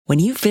When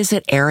you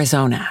visit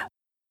Arizona,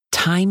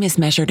 time is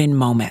measured in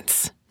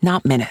moments,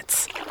 not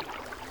minutes.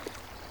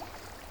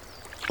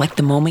 Like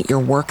the moment your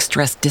work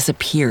stress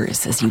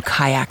disappears as you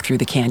kayak through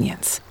the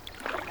canyons.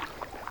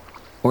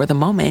 Or the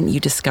moment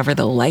you discover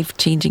the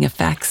life-changing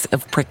effects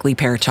of prickly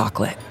pear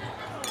chocolate.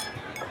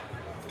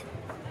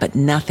 But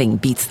nothing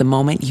beats the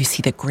moment you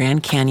see the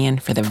Grand Canyon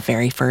for the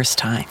very first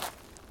time.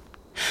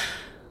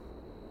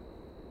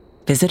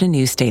 Visit a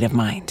new state of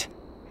mind.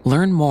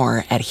 Learn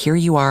more at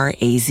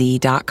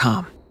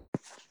hereyouareaz.com.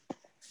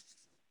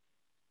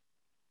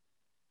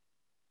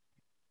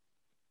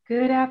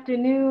 Good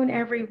afternoon,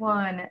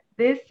 everyone.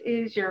 This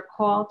is your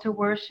call to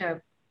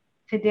worship.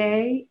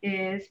 Today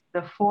is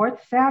the fourth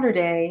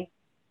Saturday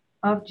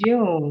of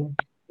June.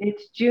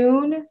 It's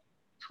June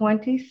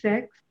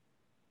 26th,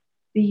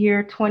 the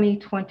year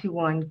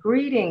 2021.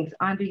 Greetings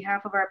on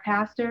behalf of our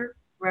pastor,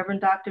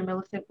 Reverend Dr.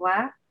 Millicent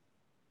Black.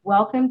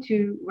 Welcome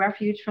to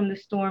Refuge from the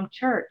Storm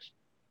Church,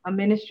 a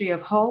ministry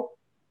of hope,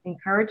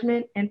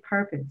 encouragement, and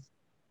purpose.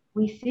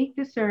 We seek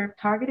to serve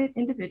targeted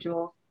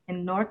individuals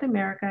in North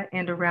America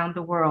and around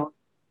the world.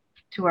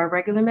 To our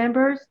regular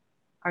members,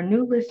 our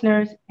new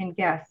listeners, and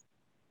guests,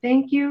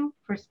 thank you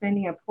for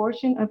spending a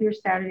portion of your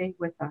Saturday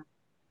with us.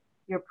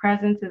 Your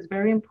presence is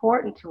very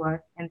important to us,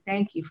 and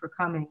thank you for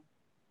coming.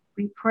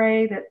 We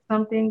pray that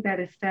something that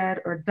is said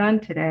or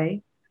done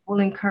today will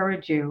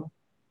encourage you.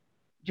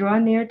 Draw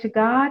near to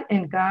God,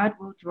 and God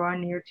will draw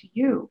near to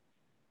you.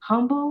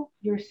 Humble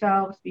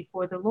yourselves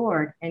before the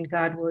Lord, and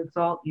God will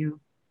exalt you.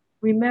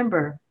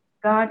 Remember,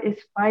 God is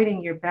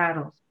fighting your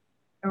battles,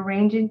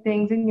 arranging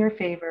things in your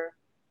favor,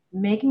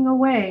 making a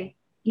way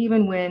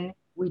even when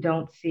we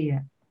don't see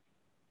it.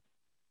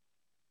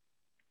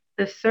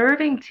 The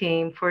serving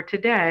team for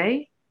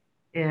today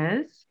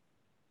is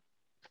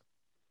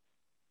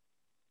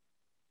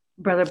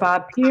Brother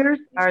Bob Pierce,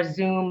 our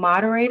Zoom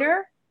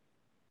moderator,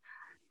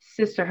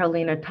 Sister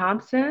Helena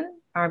Thompson,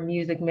 our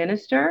music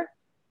minister,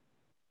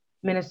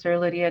 Minister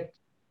Lydia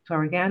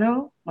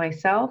Torriano,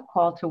 myself,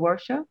 call to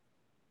worship.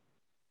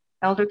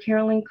 Elder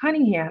Carolyn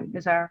Cunningham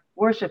is our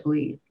worship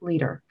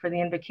leader for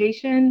the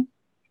invocation.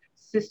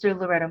 Sister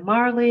Loretta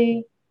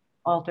Marley,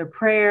 altar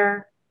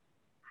prayer.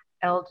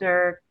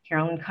 Elder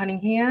Carolyn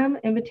Cunningham,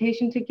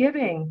 invitation to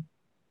giving.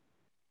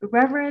 The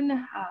Reverend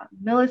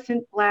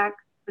Millicent Black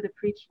for the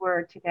preached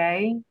word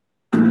today.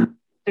 The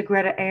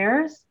Greta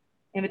Ayers,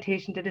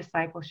 invitation to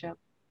discipleship.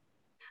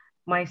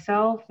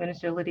 Myself,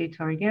 Minister Lydia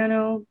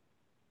Torriano,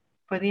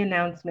 for the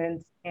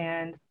announcements,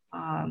 and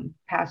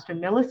Pastor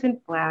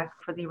Millicent Black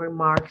for the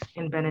remarks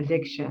and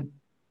benediction.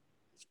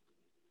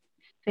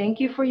 Thank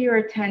you for your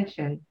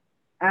attention.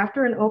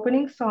 After an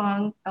opening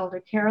song, Elder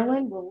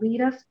Carolyn will lead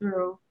us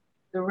through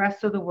the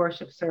rest of the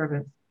worship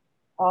service.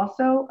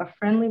 Also, a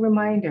friendly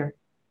reminder,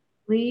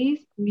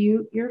 please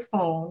mute your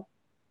phone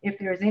if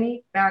there's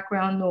any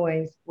background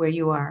noise where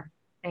you are.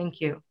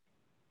 Thank you.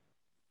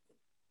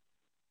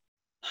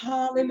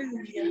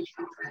 Hallelujah.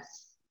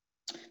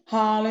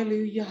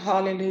 Hallelujah,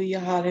 hallelujah,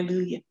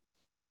 hallelujah.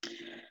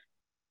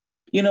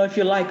 You know, if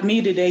you're like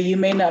me today, you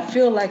may not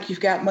feel like you've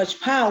got much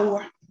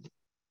power,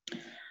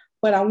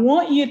 but I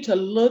want you to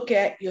look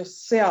at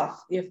yourself.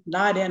 If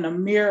not in a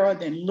mirror,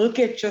 then look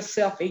at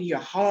yourself in your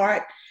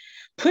heart.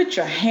 Put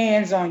your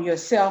hands on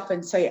yourself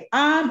and say,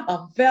 I'm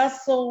a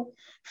vessel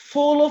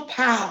full of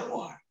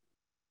power.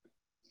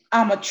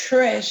 I'm a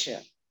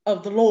treasure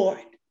of the Lord.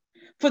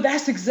 For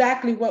that's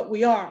exactly what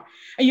we are.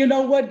 And you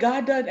know what?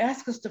 God doesn't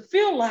ask us to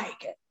feel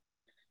like it.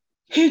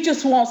 He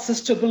just wants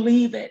us to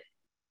believe it.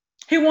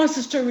 He wants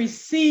us to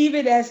receive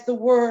it as the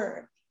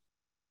word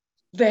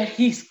that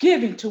he's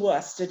giving to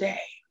us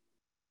today.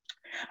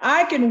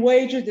 I can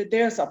wager that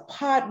there's a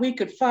pot, we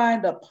could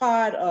find a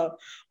pot,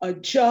 a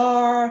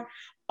jar,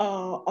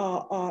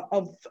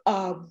 a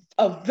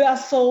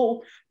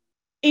vessel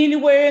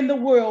anywhere in the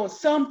world.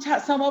 Some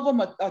of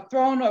them are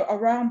thrown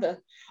around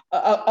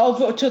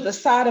over to the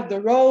side of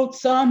the road.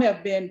 Some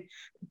have been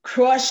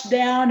crushed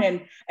down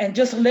and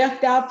just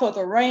left out for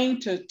the rain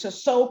to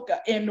soak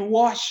and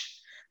wash.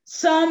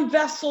 Some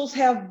vessels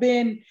have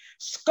been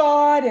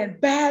scarred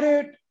and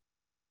battered.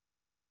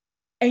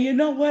 And you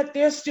know what?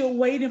 They're still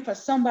waiting for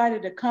somebody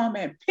to come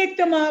and pick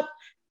them up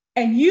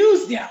and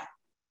use them,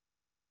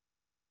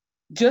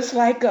 just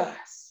like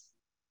us.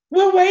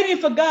 We're waiting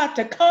for God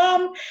to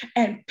come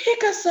and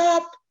pick us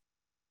up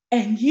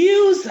and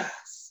use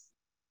us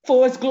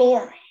for his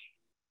glory.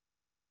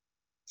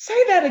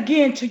 Say that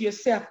again to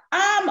yourself.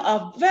 I'm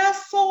a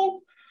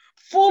vessel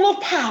full of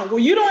power.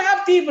 You don't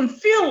have to even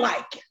feel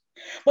like it.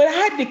 But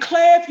I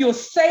declare if you'll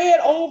say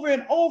it over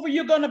and over,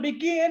 you're going to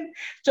begin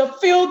to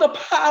feel the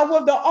power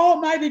of the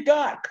Almighty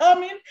God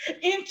coming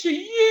into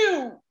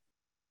you.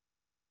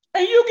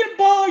 And you can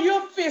ball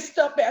your fist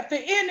up at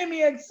the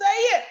enemy and say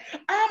it.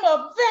 I'm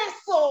a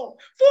vessel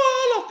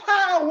full of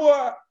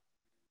power.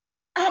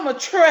 I'm a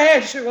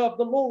treasure of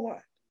the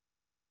Lord.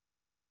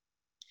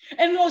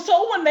 And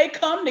so when they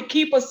come to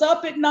keep us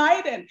up at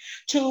night and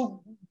to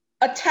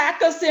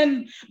attack us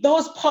in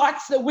those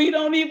parts that we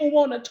don't even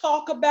want to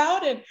talk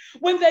about, and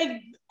when they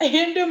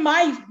hinder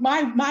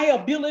my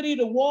ability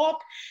to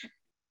walk,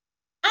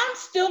 I'm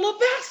still a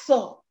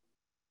vessel.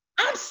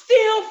 I'm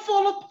still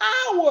full of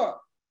power.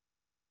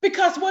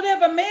 Because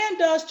whatever man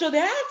does to the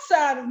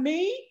outside of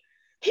me,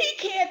 he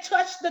can't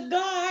touch the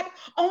God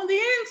on the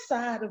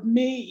inside of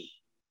me.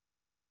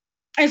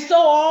 And so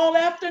all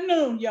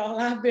afternoon, y'all,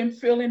 I've been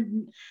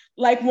feeling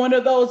like one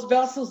of those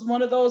vessels,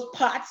 one of those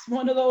pots,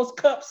 one of those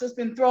cups that's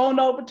been thrown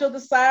over to the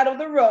side of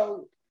the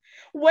road,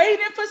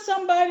 waiting for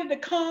somebody to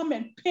come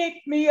and pick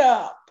me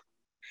up.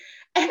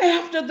 And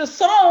after the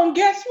song,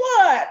 guess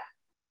what?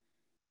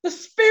 The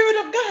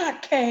Spirit of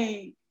God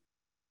came.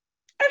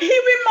 And he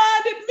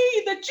reminded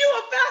me that you're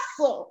a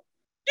vessel.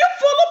 You're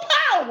full of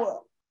power.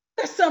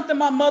 That's something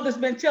my mother's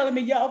been telling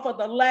me, y'all, for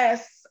the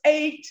last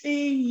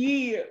 18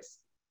 years.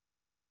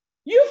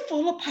 You're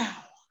full of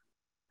power.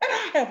 And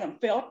I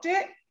haven't felt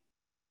it.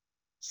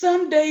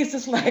 Some days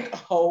it's like,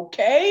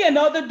 okay. And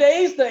other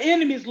days the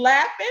enemy's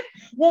laughing,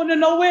 want to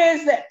know where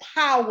is that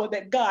power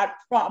that God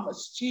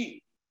promised you.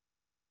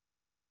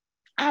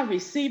 I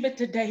receive it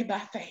today by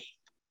faith.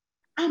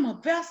 I'm a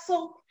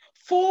vessel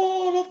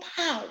full of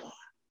power.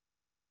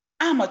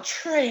 I'm a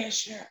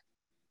treasure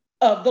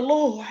of the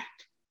Lord.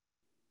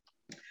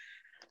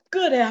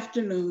 Good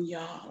afternoon,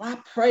 y'all. I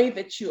pray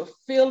that you're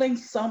feeling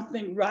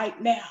something right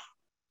now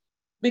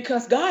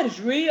because God is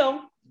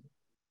real.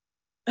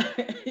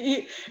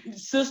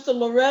 Sister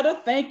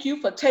Loretta, thank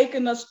you for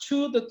taking us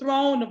to the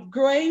throne of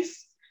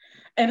grace.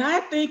 And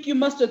I think you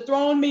must have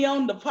thrown me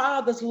on the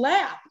Father's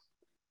lap.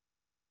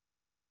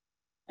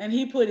 And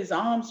he put his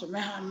arms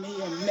around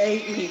me and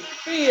made me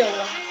feel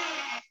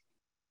like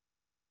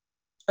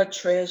a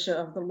treasure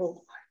of the Lord.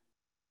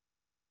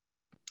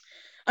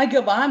 I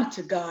give honor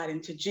to God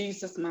and to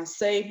Jesus, my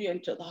Savior,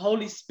 and to the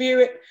Holy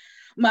Spirit,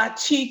 my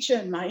teacher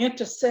and my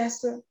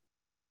intercessor.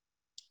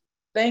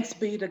 Thanks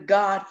be to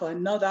God for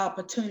another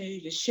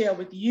opportunity to share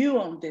with you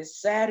on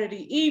this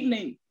Saturday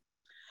evening.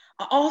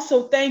 I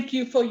also thank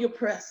you for your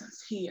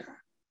presence here.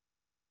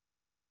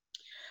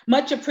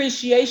 Much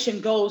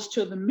appreciation goes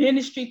to the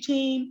ministry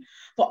team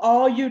for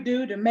all you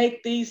do to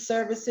make these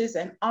services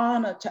an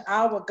honor to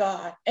our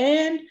God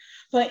and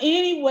for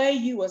any way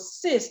you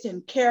assist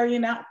in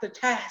carrying out the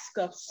task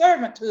of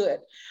servanthood.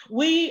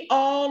 We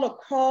all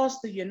across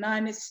the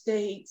United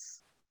States,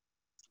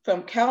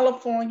 from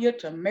California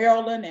to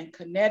Maryland and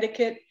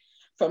Connecticut,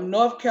 from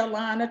North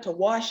Carolina to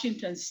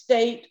Washington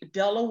State,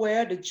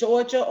 Delaware to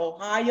Georgia,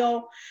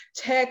 Ohio,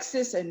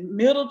 Texas, and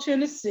Middle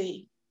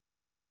Tennessee.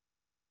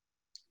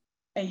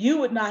 And you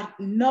would not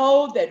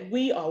know that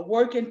we are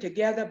working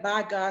together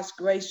by God's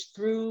grace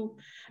through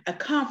a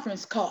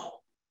conference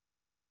call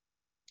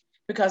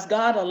because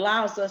God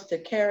allows us to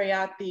carry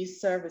out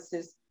these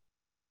services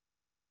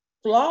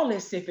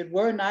flawless if it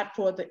were not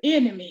for the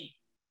enemy.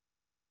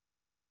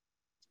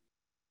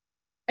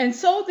 And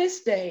so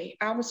this day,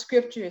 our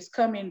scripture is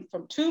coming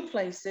from two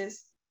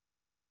places.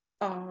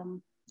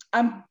 I'm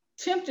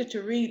tempted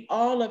to read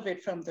all of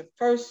it from the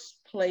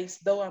first place,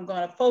 though I'm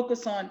going to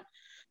focus on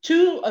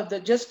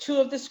just two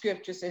of the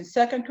scriptures in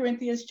 2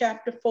 Corinthians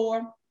chapter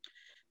 4,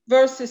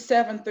 verses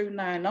 7 through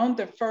 9. On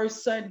the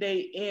first Sunday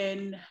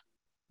in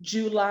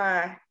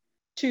July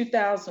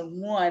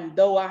 2001,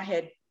 though I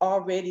had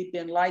already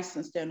been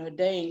licensed and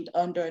ordained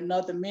under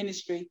another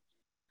ministry,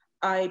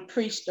 I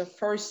preached the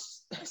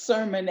first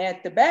sermon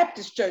at the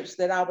Baptist church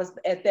that I was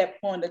at that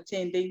point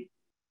attending.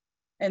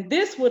 And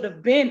this would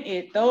have been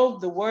it, though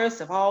the words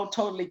have all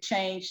totally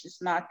changed.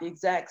 It's not the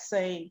exact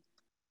same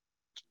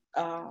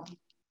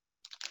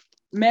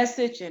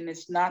message, and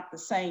it's not the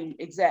same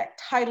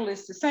exact title.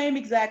 It's the same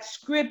exact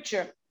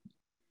scripture.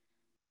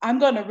 I'm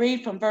going to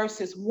read from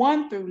verses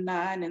 1 through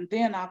 9, and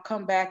then I'll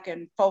come back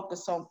and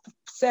focus on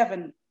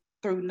 7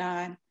 through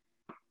 9.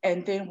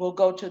 And then we'll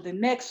go to the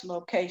next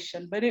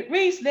location. But it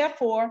reads,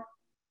 therefore,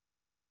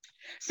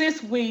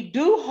 since we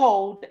do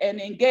hold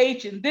and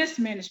engage in this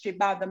ministry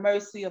by the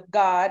mercy of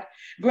God,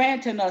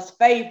 granting us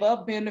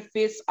favor,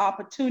 benefits,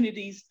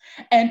 opportunities,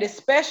 and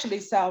especially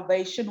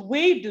salvation,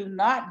 we do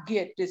not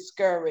get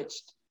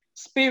discouraged,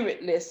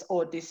 spiritless,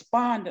 or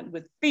despondent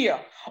with fear,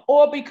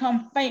 or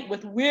become faint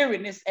with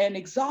weariness and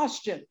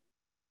exhaustion.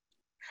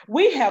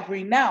 We have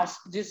renounced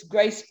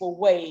disgraceful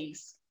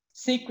ways,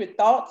 secret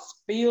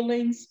thoughts,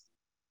 feelings,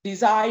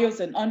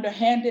 desires, and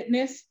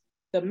underhandedness,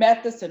 the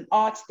methods and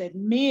arts that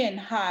men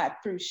hide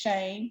through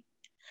shame.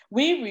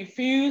 We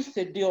refuse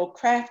to deal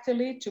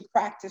craftily, to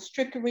practice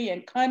trickery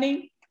and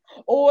cunning,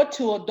 or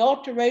to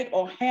adulterate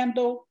or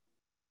handle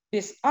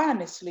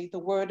dishonestly the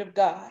word of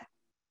God.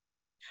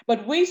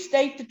 But we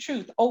state the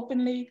truth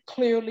openly,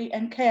 clearly,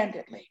 and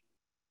candidly.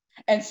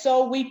 And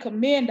so we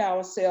commend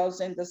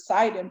ourselves in the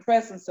sight and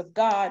presence of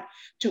God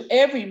to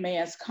every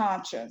man's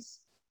conscience.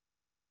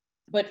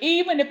 But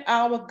even if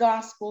our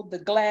gospel, the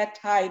glad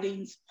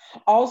tidings,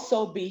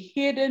 also be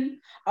hidden,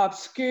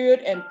 obscured,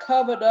 and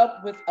covered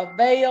up with a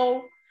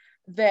veil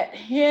that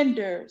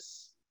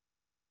hinders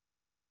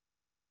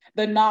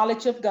the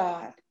knowledge of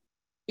God,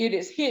 it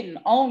is hidden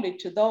only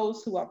to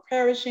those who are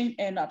perishing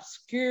and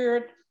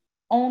obscured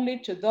only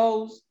to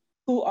those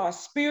who are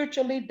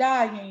spiritually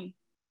dying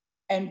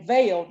and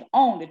veiled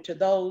only to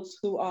those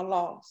who are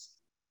lost.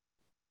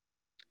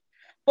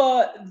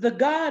 For the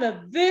God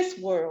of this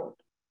world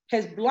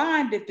has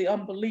blinded the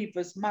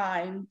unbelievers'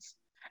 minds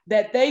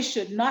that they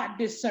should not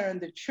discern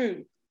the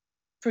truth,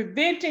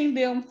 preventing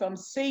them from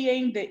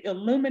seeing the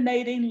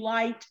illuminating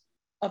light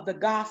of the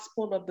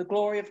gospel of the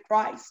glory of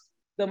Christ,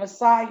 the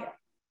Messiah,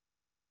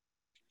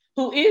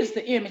 who is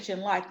the image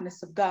and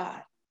likeness of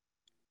God.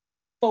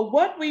 For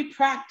what we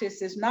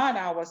practice is not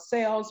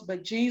ourselves,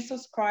 but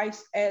Jesus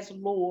Christ as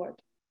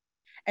Lord,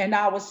 and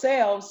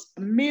ourselves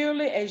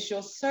merely as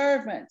your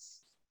servants,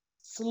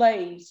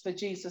 slaves for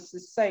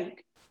Jesus'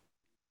 sake.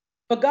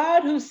 For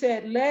God, who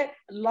said, "Let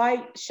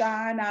light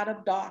shine out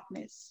of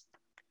darkness,"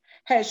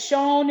 has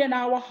shone in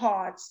our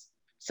hearts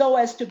so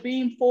as to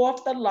beam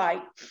forth the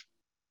light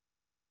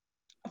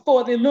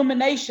for the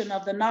illumination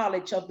of the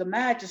knowledge of the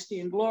majesty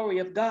and glory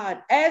of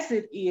God, as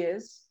it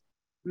is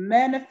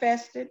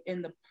manifested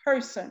in the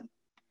person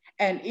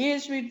and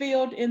is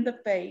revealed in the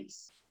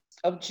face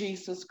of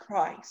Jesus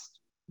Christ,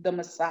 the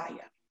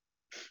Messiah.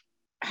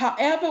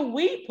 However,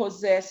 we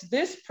possess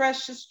this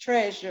precious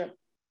treasure,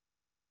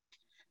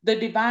 the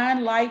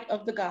divine light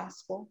of the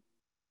gospel,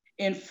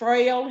 in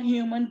frail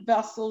human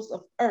vessels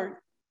of earth,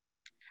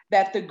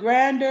 that the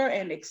grandeur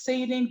and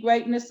exceeding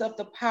greatness of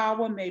the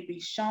power may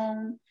be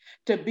shown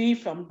to be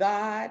from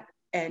God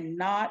and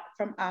not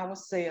from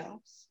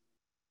ourselves.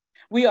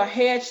 We are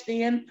hedged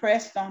in,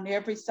 pressed on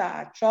every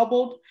side,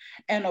 troubled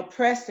and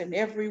oppressed in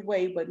every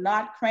way, but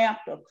not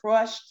cramped or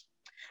crushed.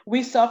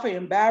 We suffer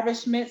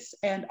embarrassments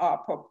and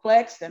are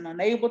perplexed and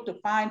unable to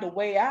find a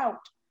way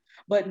out,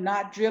 but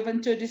not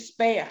driven to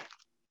despair.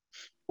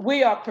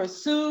 We are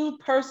pursued,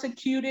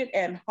 persecuted,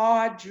 and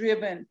hard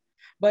driven,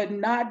 but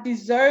not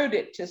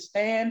deserted to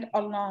stand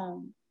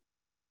alone.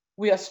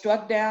 We are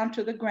struck down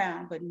to the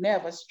ground, but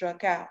never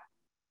struck out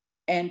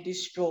and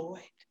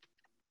destroyed.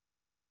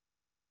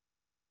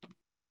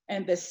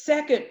 And the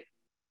second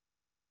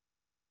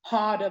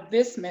part of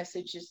this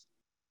message is,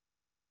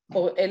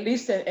 or at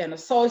least an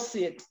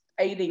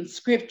associating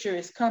scripture,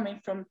 is coming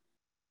from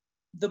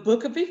the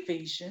book of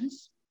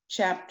Ephesians,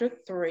 chapter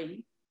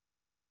 3,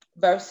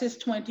 verses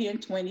 20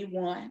 and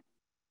 21.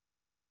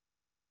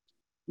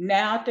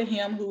 Now to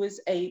him who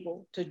is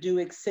able to do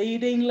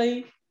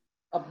exceedingly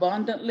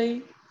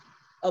abundantly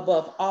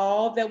above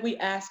all that we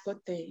ask or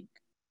think,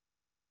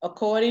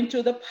 according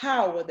to the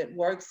power that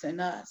works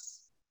in us.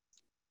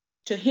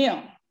 To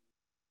him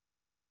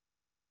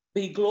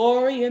be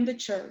glory in the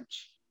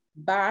church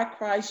by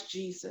Christ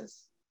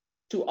Jesus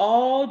to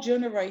all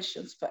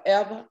generations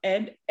forever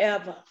and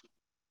ever.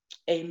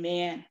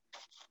 Amen.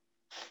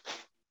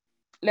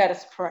 Let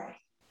us pray.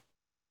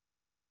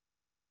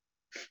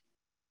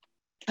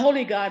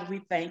 Holy God, we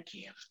thank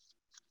you.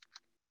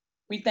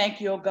 We thank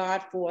you, oh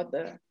God, for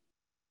the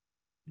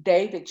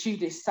day that you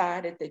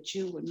decided that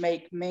you would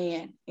make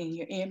man in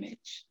your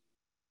image.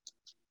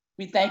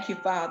 We thank you,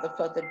 Father,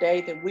 for the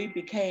day that we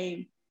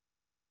became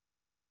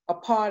a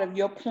part of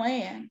your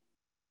plan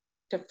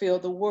to fill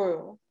the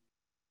world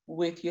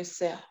with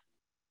yourself.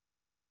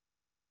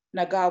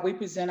 Now, God, we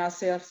present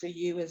ourselves to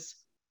you as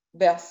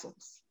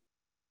vessels.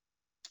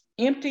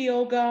 Empty,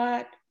 oh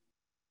God,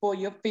 for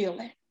your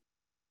filling.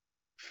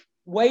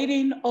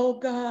 Waiting, oh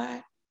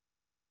God,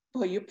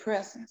 for your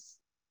presence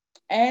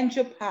and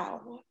your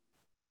power,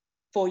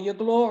 for your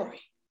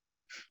glory.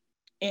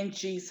 In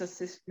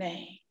Jesus'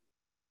 name,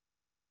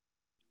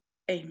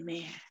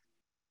 amen.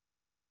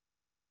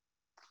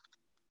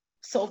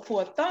 So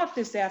for a thought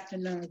this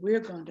afternoon, we're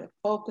going to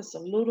focus a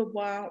little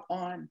while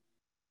on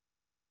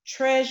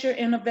treasure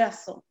in a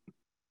vessel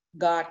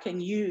God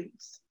can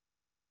use.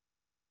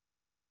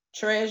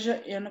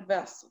 Treasure in a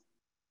vessel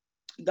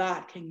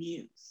God can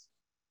use.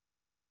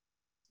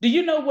 Do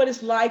you know what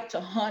it's like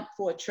to hunt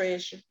for a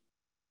treasure?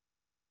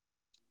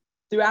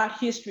 Throughout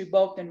history,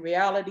 both in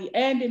reality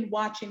and in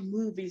watching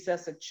movies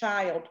as a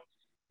child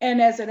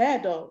and as an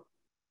adult,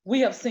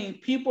 we have seen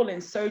people in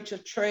search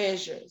of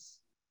treasures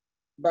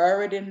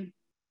buried in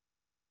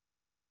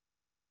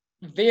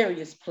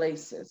various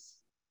places.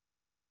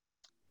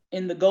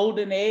 In the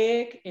golden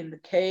egg, in the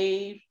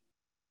cave,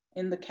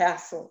 in the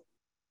castle,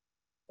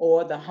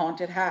 or the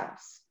haunted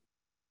house.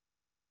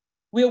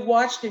 We're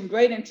watched in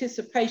great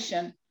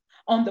anticipation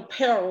on the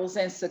perils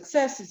and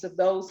successes of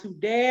those who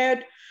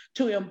dared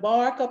to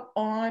embark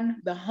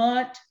upon the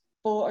hunt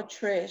for a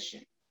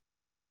treasure.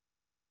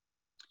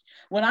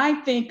 When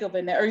I think of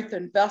an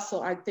earthen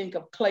vessel, I think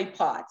of clay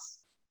pots.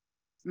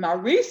 My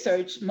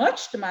research,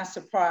 much to my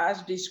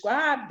surprise,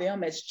 described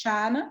them as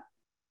china.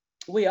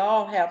 We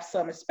all have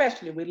some,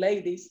 especially we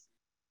ladies,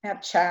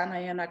 have china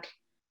in our,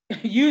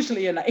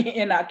 usually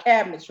in our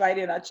cabinets, right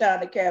in our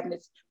china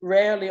cabinets,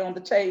 rarely on the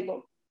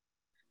table.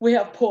 We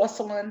have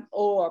porcelain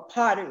or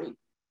pottery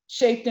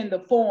shaped in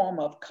the form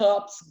of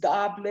cups,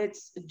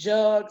 goblets,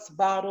 jugs,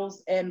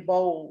 bottles, and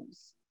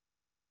bowls.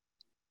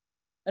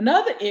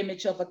 Another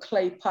image of a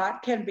clay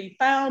pot can be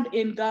found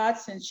in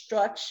God's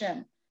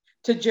instruction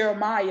to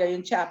Jeremiah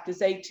in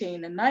chapters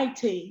 18 and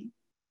 19.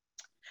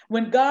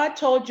 When God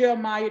told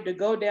Jeremiah to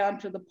go down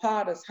to the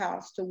potter's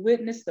house to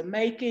witness the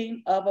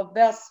making of a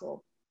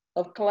vessel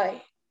of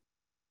clay.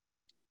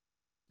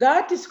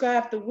 God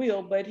described the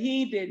wheel, but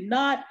he did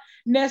not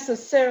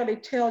necessarily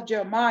tell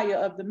Jeremiah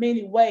of the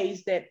many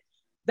ways that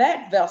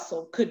that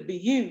vessel could be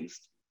used.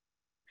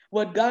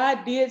 What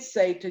God did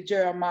say to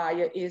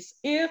Jeremiah is,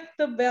 if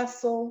the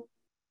vessel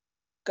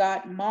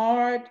got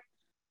marred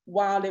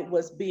while it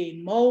was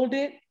being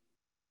molded,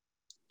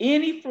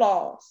 any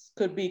flaws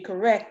could be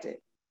corrected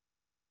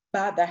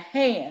by the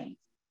hands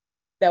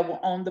that were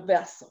on the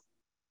vessel.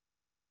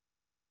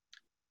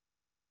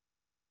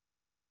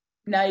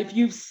 Now, if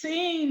you've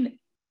seen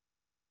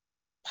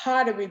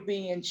pottery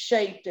being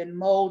shaped and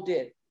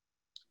molded,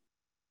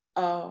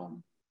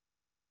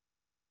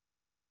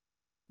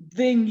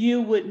 then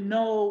you would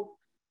know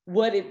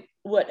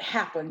what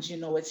happens. You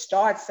know, it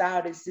starts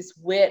out as this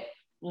wet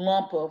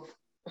lump of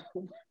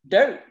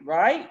dirt,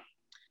 right?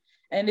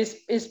 And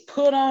it's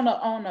put on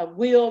a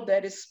wheel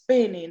that is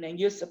spinning, and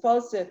you're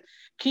supposed to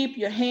keep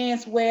your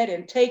hands wet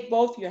and take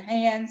both your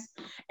hands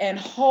and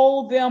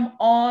hold them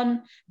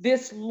on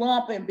this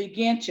lump and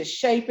begin to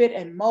shape it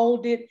and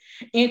mold it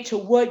into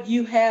what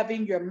you have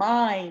in your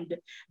mind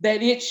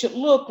that it should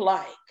look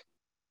like.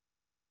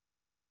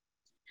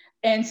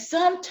 And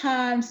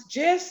sometimes,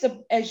 just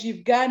as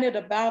you've gotten it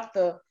about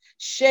the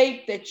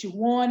shape that you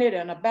wanted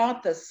and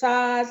about the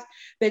size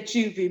that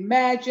you've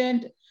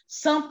imagined,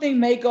 something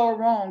may go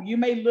wrong. You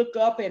may look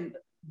up and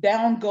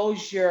down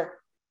goes your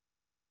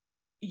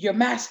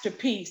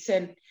masterpiece,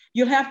 and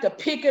you'll have to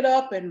pick it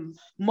up and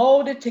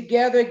mold it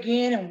together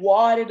again and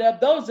wad it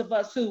up. Those of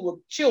us who were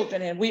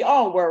children, and we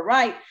all were,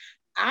 right?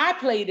 I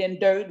played in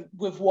dirt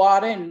with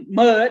water and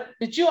mud.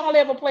 Did you all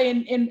ever play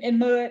in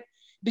mud?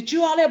 Did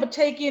you all ever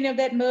take any of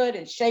that mud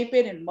and shape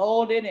it and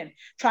mold it and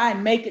try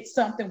and make it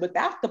something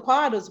without the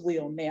potter's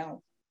wheel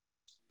now?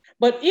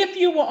 But if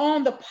you were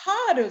on the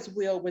potter's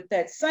wheel with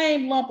that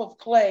same lump of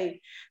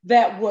clay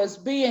that was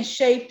being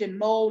shaped and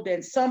molded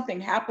and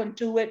something happened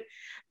to it,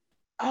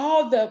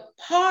 all the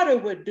potter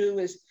would do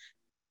is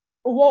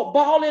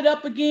ball it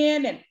up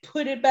again and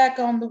put it back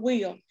on the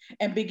wheel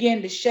and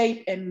begin to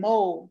shape and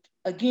mold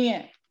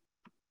again.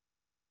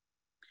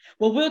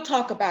 Well, we'll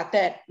talk about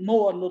that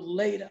more a little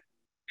later.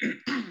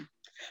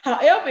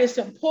 However, it's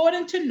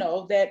important to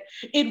know that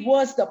it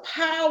was the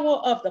power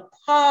of the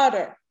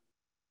potter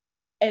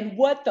and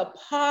what the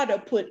potter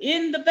put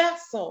in the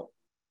vessel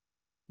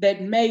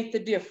that made the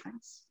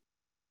difference.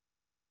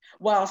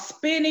 While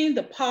spinning,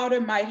 the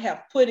potter might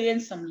have put in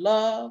some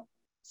love,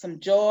 some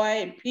joy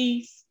and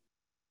peace.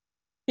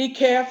 He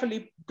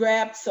carefully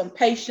grabbed some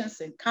patience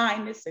and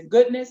kindness and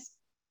goodness,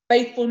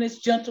 faithfulness,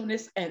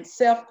 gentleness, and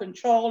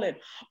self-control, and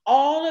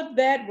all of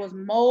that was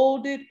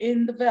molded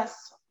in the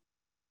vessel.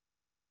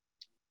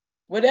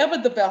 Whatever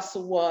the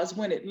vessel was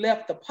when it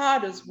left the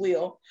potter's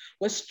wheel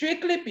was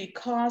strictly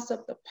because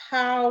of the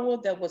power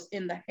that was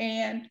in the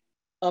hand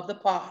of the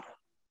potter.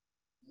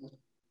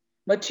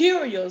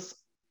 Materials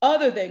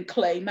other than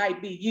clay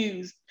might be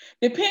used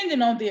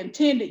depending on the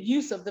intended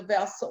use of the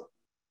vessel.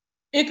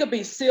 It could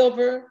be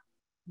silver,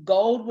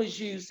 gold was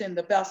used in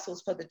the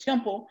vessels for the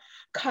temple,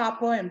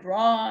 copper and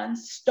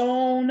bronze,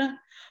 stone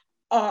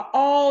are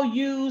all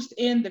used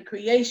in the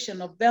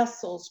creation of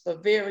vessels for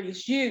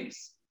various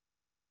use.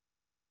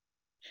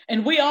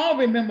 And we all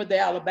remember the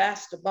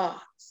alabaster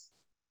box,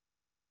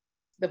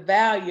 the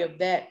value of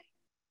that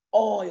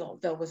oil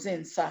that was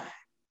inside.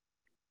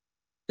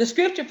 The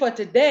scripture for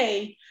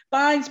today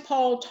finds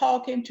Paul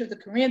talking to the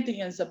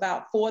Corinthians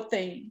about four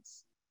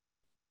things.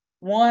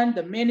 One,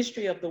 the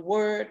ministry of the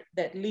word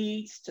that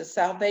leads to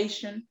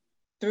salvation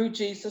through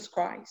Jesus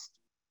Christ.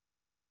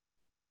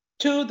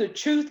 Two, the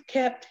truth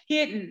kept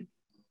hidden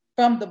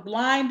from the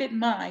blinded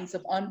minds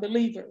of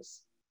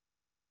unbelievers.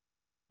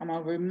 I'm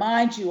going to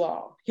remind you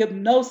all,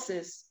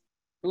 hypnosis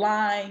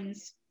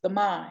blinds the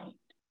mind.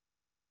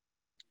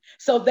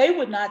 So they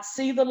would not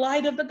see the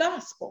light of the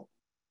gospel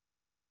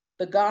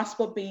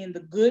being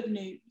the good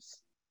news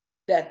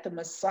that the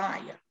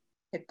Messiah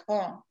had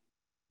come.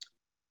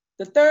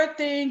 The third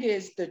thing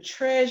is the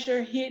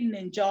treasure hidden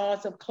in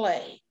jars of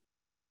clay.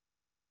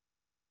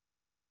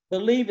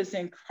 Believers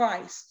in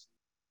Christ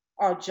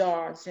are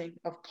jars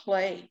of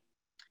clay.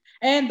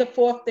 And the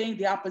fourth thing,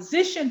 the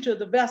opposition to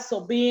the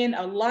vessel being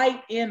a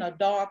light in a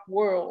dark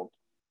world,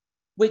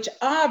 which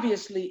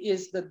obviously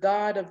is the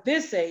God of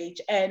this age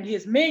and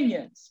his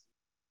minions.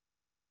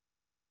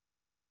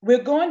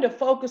 We're going to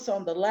focus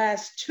on the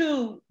last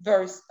two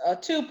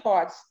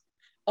parts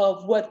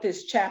of what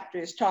this chapter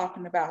is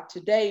talking about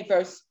today.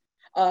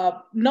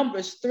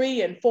 Numbers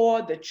 3 and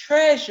 4, the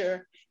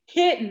treasure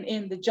hidden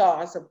in the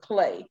jars of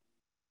clay,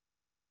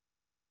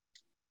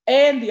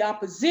 and the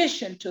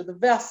opposition to the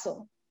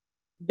vessel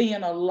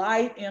being a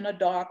light in a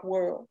dark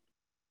world.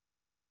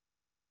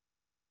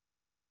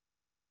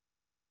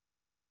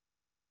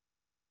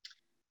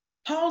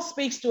 Paul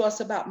speaks to us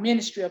about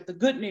ministry of the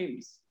good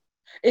news.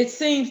 It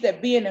seems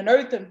that being an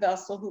earthen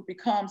vessel who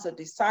becomes a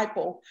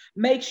disciple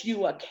makes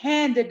you a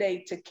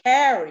candidate to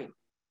carry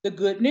the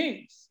good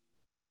news.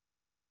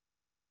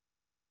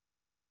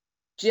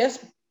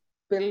 Just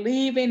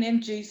believing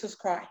in Jesus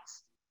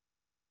Christ.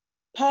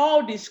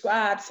 Paul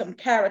describes some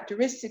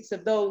characteristics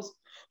of those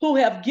who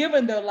have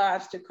given their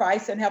lives to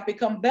Christ and have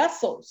become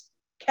vessels,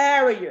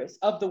 carriers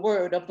of the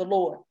word of the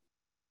Lord.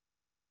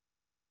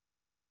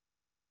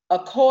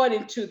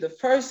 According to the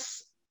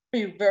first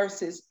few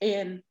verses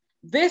in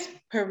this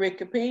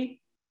pericope,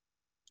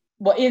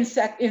 well, in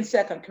 2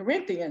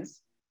 Corinthians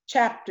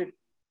chapter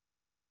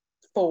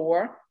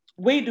 4,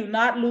 we do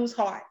not lose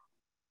heart.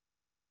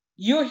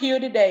 You're here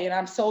today, and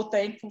I'm so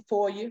thankful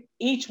for you.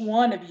 Each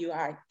one of you,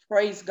 I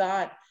praise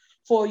God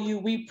for you.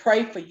 We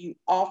pray for you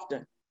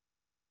often.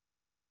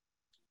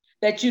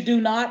 That you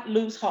do not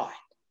lose heart,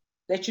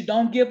 that you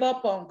don't give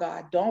up on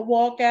God. Don't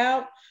walk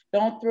out.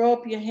 Don't throw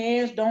up your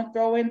hands. Don't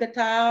throw in the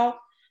towel.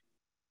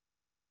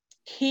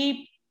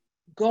 Keep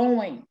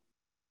going.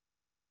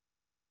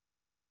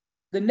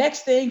 The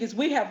next thing is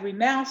we have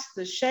renounced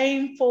the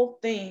shameful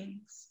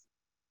things.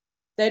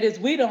 That is,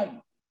 we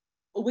don't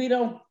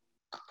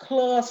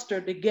cluster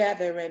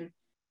together and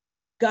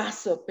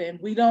gossip, and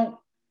we don't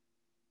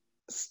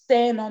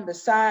stand on the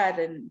side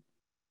and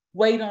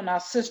wait on our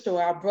sister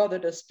or our brother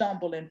to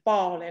stumble and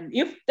fall. And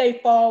if they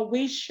fall,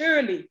 we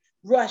surely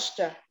rush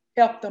to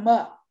help them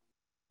up.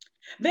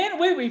 Then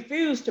we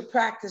refuse to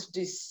practice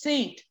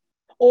deceit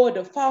or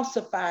to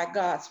falsify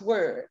God's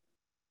word.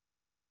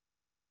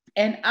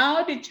 And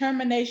our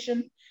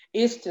determination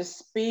is to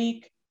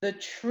speak the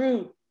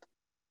truth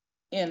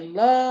in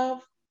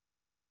love.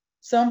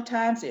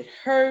 Sometimes it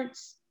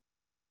hurts,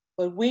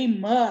 but we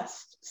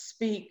must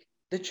speak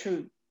the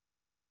truth.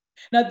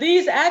 Now,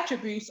 these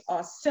attributes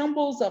are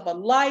symbols of a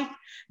life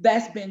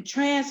that's been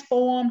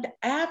transformed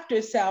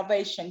after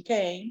salvation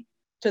came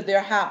to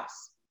their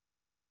house.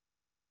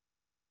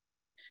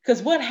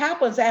 Because what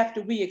happens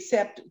after we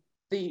accept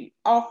the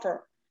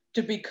offer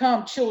to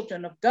become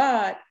children of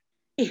God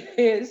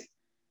is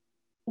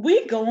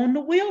we go on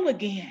the wheel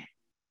again.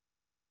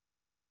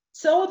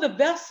 So the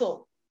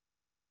vessel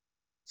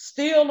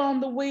still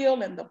on the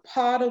wheel, and the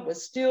potter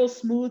was still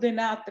smoothing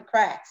out the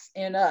cracks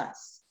in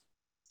us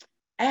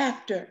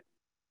after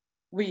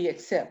we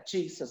accept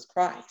Jesus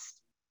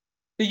Christ.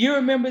 Do you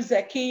remember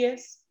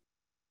Zacchaeus?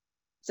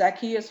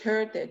 Zacchaeus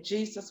heard that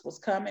Jesus was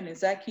coming, and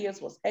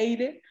Zacchaeus was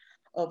hated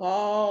of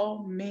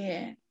all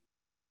men.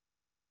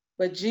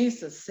 But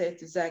Jesus said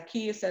to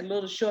Zacchaeus, that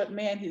little short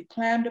man who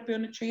climbed up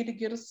in a tree to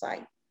get a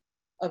sight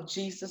of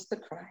Jesus the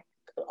Christ,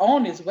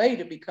 on his way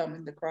to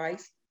becoming the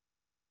Christ,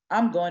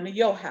 I'm going to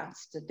your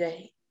house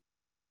today.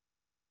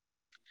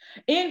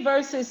 In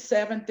verses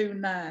 7 through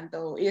 9,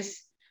 though,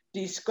 it's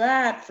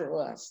described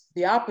for us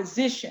the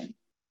opposition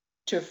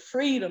to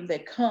freedom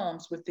that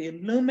comes with the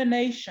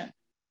illumination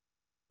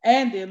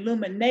and the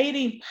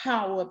illuminating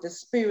power of the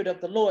Spirit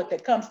of the Lord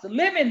that comes to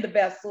live in the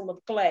vessel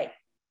of clay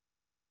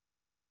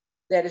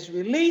that is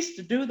released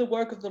to do the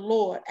work of the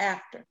Lord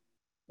after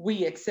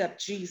we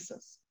accept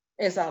Jesus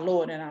as our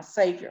Lord and our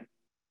Savior.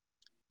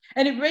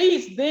 And it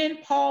reads, then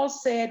Paul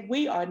said,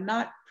 we are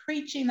not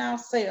preaching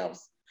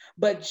ourselves,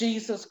 but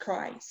Jesus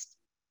Christ.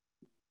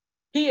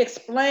 He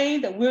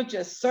explained that we're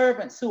just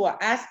servants who are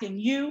asking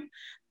you,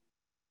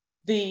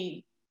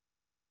 the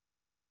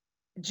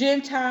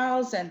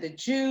Gentiles and the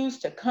Jews,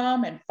 to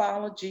come and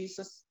follow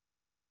Jesus.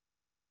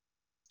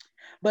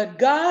 But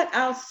God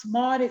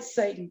outsmarted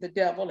Satan, the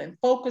devil, and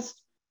focused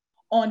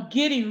on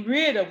getting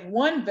rid of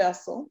one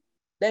vessel,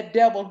 that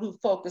devil who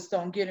focused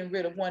on getting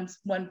rid of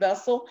one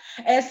vessel,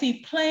 as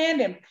he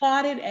planned and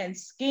plotted and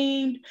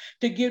schemed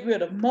to get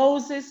rid of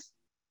Moses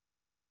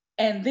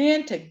and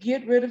then to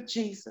get rid of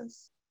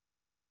Jesus.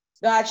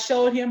 God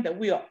showed him that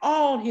we are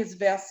all his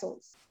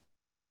vessels,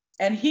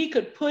 and he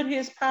could put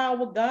his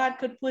power, God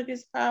could put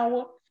his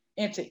power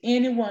into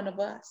any one of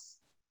us.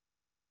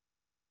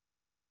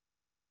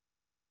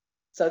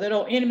 So that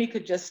our enemy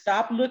could just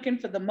stop looking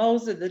for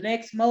the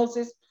next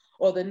Moses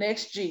or the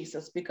next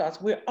Jesus, because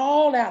we're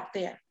all out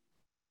there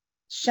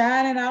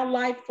shining our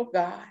light for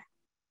God.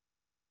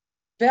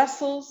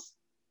 Vessels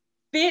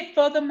fit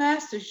for the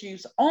master's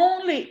use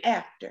only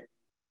after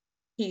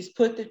he's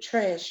put the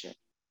treasure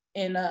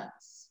in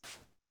us.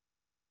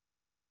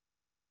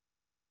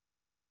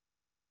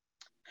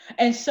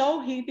 And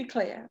so he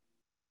declared,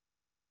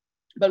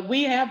 but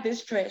we have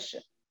this treasure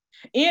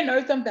in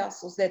earthen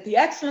vessels, that the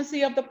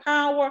excellency of the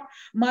power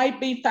might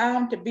be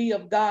found to be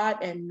of God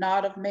and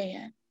not of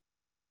man.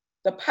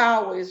 The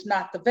power is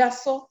not the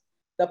vessel.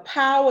 The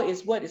power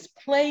is what is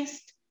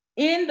placed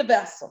in the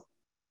vessel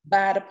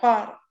by the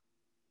potter.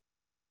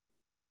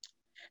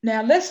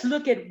 Now let's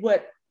look at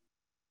what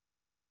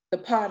the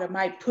potter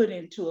might put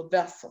into a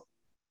vessel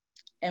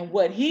and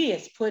what he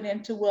has put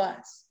into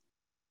us.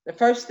 The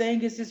first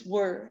thing is his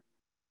word.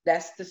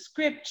 That's the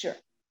scripture.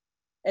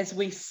 As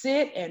we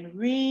sit and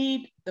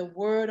read the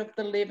word of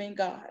the living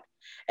God,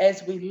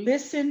 as we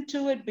listen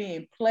to it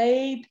being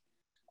played,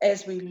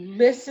 as we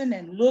listen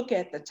and look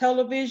at the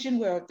television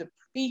where the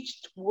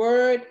preached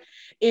word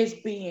is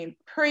being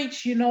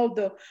preached,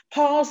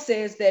 Paul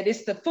says that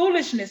it's the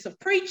foolishness of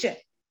preaching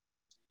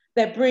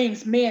that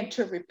brings men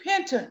to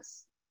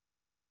repentance.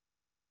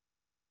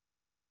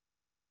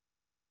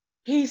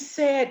 He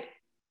said,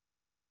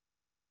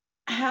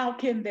 how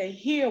can they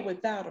hear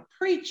without a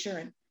preacher?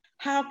 And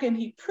how can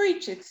he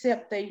preach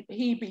except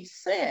he be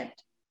sent?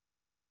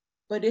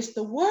 But it's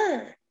the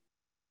word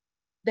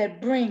that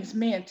brings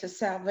men to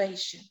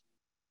salvation.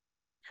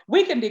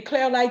 We can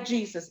declare like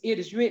Jesus, it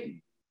is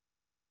written.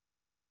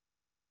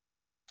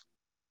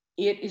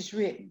 It is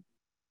written.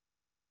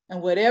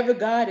 And whatever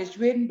God has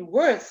written, the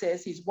word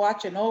says he's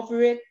watching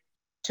over it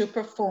to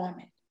perform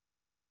it.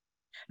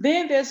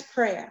 Then there's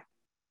prayer.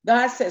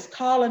 God says,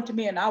 call unto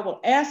me and I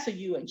will answer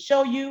you and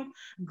show you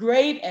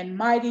great and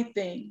mighty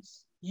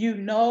things you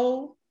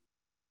know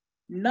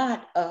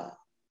not of.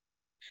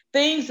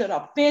 Things that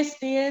are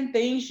fenced in,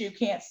 things you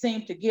can't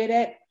seem to get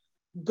at,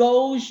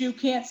 goals you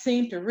can't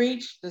seem to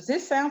reach. Does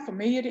this sound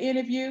familiar to any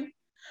of you?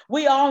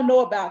 We all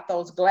know about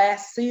those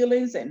glass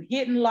ceilings and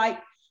hidden like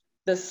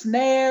the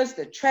snares,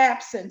 the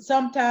traps, and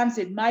sometimes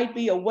it might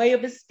be a way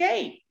of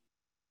escape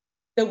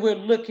that we're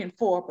looking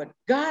for. But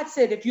God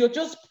said, if you'll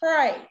just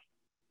pray,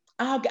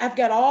 I've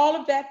got all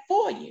of that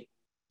for you.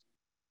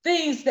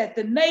 Things that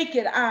the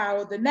naked eye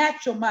or the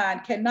natural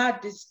mind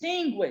cannot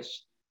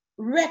distinguish,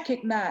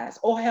 recognize,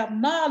 or have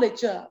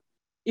knowledge of.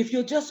 If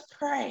you'll just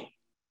pray,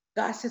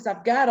 God says,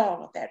 I've got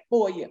all of that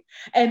for you.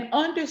 And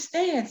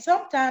understand,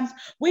 sometimes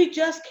we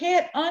just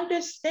can't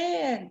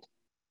understand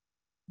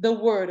the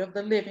word of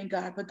the living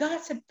God. But God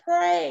said,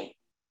 pray,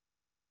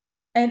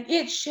 and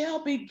it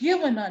shall be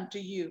given unto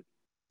you.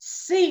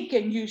 Seek,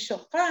 and you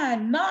shall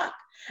find. Knock,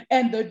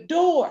 and the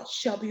door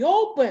shall be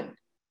opened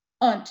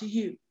unto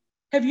you.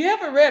 Have you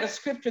ever read a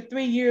scripture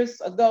 3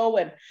 years ago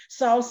and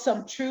saw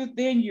some truth?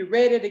 Then you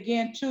read it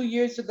again 2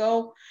 years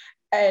ago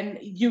and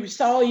you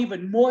saw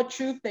even more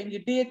truth than you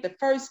did the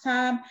first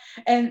time.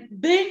 And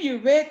then you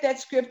read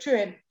that scripture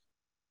and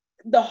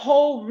the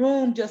whole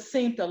room just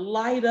seemed to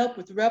light up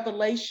with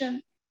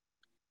revelation.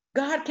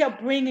 God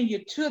kept bringing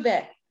you to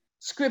that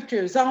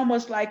scripture. It's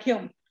almost like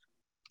him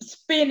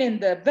spinning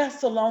the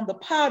vessel on the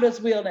potter's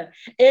wheel, and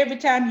every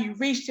time you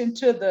reached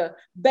into the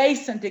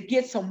basin to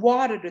get some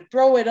water to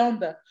throw it on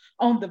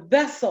the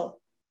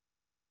vessel,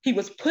 he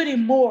was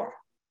putting more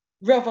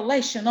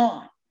revelation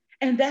on.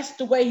 And that's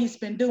the way he's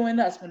been doing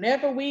us.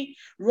 Whenever we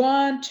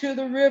run to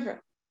the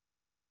river,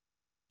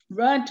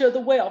 run to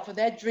the well for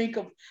that drink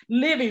of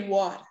living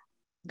water,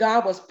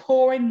 God was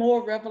pouring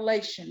more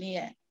revelation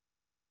in.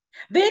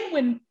 Then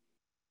when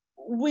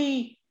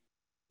we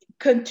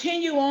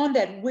continue on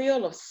that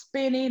wheel of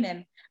spinning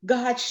and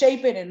God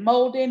shaping and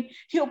molding,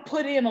 he'll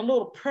put in a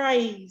little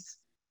praise.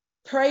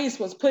 Praise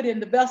was put in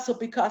the vessel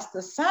because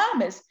the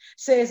psalmist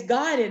says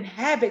God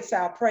inhabits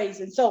our praise.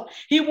 And so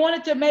he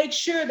wanted to make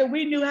sure that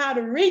we knew how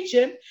to reach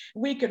him.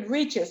 We can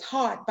reach his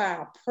heart by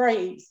our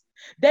praise.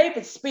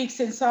 David speaks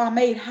in Psalm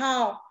 8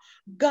 how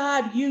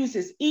God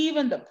uses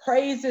even the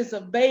praises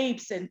of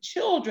babes and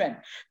children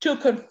to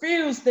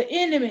confuse the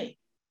enemy.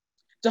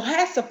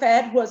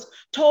 Jehoshaphat was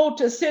told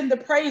to send the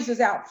praises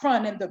out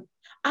front, and the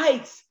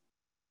ites,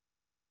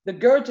 the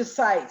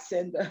Gergesites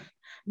and the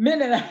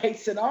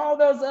Mennonites and all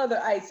those other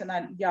ites, and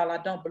I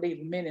don't believe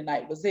a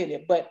Mennonite was in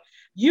it, but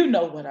you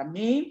know what I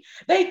mean.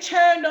 They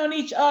turned on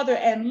each other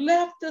and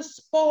left the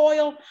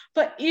spoil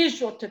for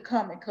Israel to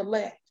come and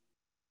collect.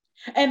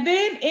 And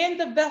then in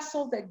the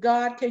vessel that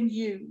God can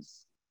use,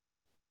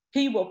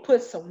 he will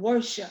put some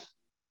worship.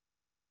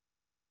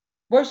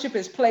 Worship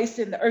is placed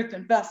in the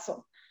earthen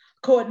vessel.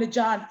 According to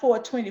John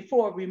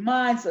 4:24,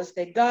 reminds us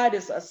that God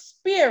is a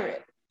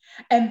spirit,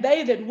 and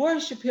they that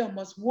worship him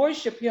must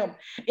worship him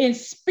in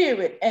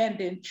spirit and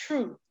in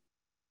truth.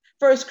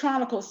 First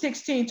Chronicles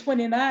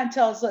 16:29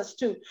 tells us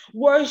to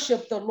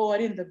worship the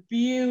Lord in the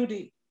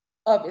beauty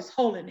of his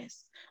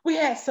holiness. We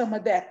had some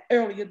of that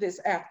earlier this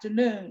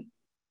afternoon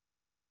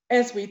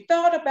as we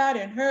thought about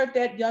and heard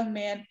that young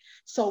man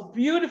so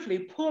beautifully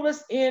pull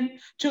us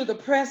into the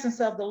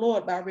presence of the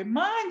Lord by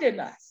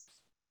reminding us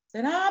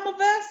that I'm a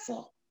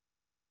vessel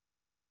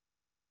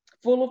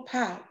full of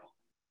power.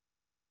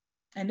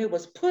 And it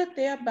was put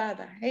there by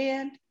the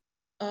hand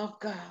of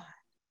God.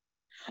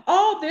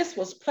 All this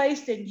was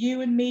placed in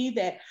you and me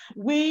that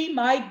we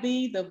might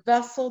be the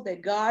vessel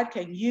that God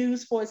can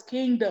use for his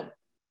kingdom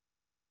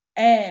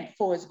and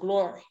for his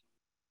glory.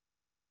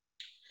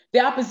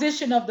 The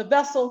opposition of the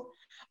vessel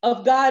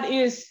of God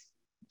is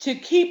to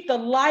keep the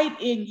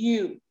light in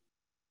you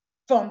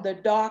from the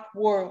dark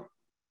world.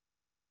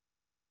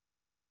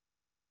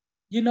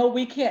 You know,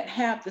 we can't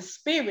have the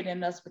spirit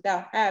in us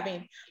without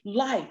having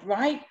light,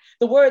 right?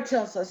 The word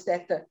tells us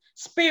that the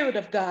spirit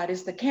of God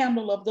is the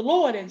candle of the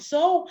Lord. And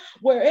so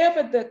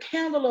wherever the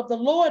candle of the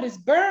Lord is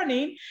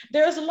burning,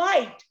 there's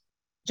light.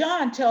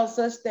 John tells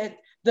us that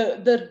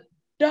the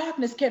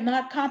darkness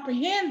cannot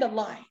comprehend the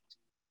light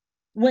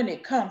when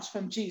it comes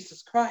from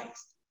Jesus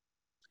Christ.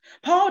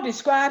 Paul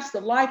describes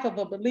the life of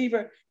a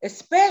believer,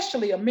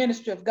 especially a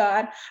minister of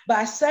God,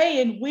 by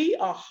saying we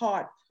are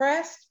hard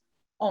pressed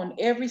on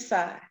every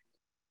side,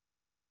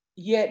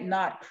 yet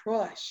not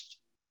crushed.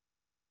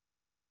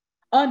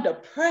 Under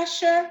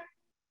pressure,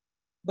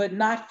 but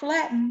not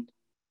flattened.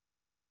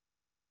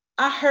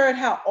 I heard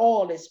how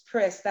oil is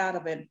pressed out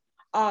of an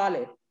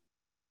olive.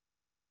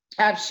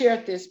 I've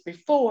shared this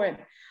before, and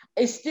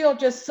it's still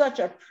just such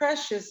a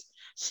precious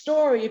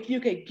story, if you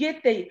could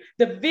get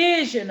the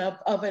vision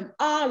of an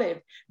olive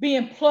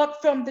being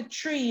plucked from the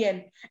tree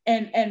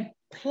and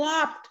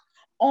plopped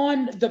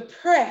on the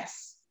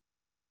press,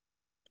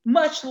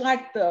 much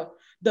like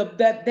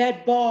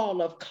that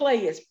ball of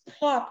clay is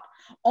plopped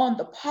on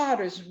the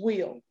potter's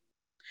wheel.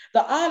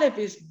 The olive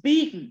is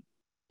beaten,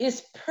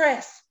 is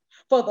pressed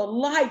for the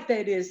light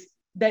that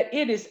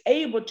it is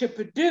able to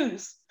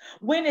produce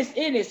when it's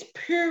in its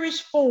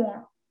purest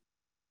form.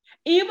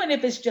 Even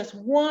if it's just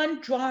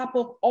one drop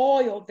of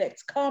oil that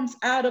comes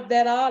out of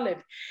that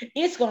olive,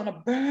 it's going to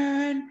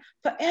burn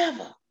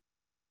forever.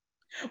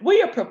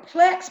 We are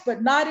perplexed,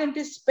 but not in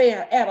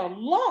despair, at a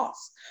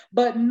loss,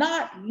 but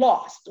not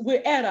lost.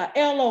 We're at a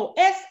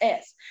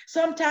LOSS.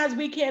 Sometimes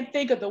we can't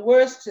think of the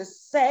words to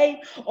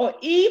say or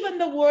even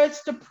the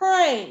words to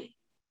pray,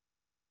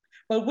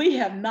 but we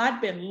have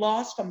not been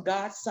lost from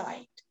God's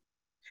sight.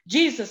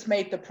 Jesus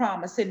made the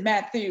promise in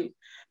Matthew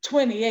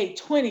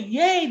 28:20,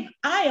 yea,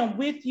 I am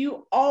with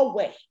you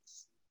always,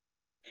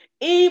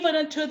 even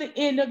until the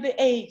end of the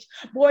age.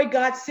 Boy,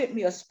 God sent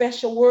me a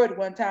special word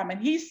one time,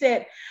 and he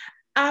said,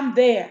 I'm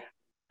there.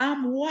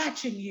 I'm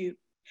watching you.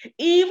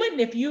 Even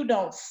if you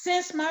don't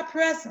sense my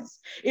presence,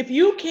 if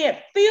you can't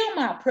feel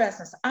my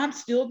presence, I'm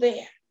still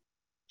there.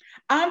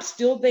 I'm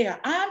still there.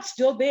 I'm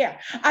still there.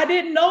 I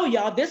didn't know,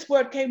 y'all. This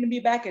word came to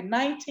me back in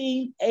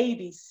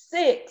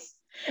 1986.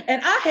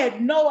 And I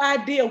had no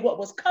idea what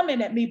was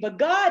coming at me, but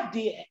God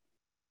did.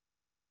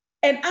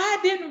 And I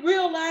didn't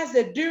realize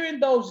that during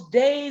those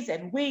days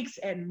and weeks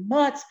and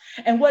months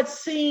and what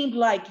seemed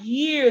like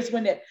years,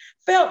 when it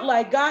felt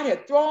like God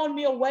had thrown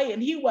me away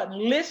and he wasn't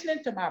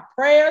listening to my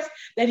prayers,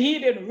 that he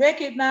didn't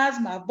recognize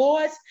my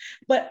voice,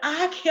 but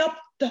I kept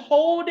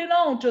holding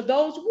on to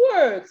those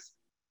words.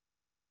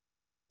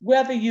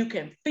 Whether you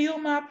can feel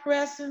my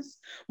presence,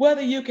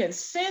 whether you can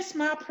sense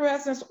my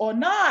presence or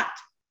not,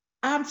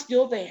 I'm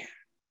still there.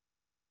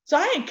 So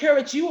I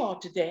encourage you all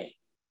today,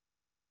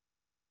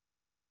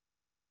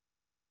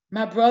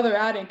 my brother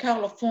out in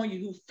California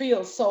who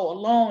feels so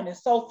alone and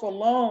so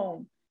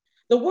forlorn.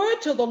 The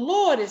word to the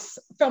Lord is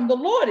from the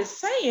Lord is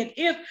saying,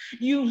 if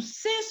you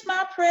sense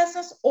my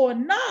presence or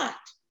not,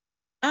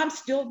 I'm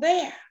still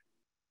there.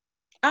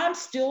 I'm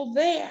still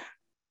there.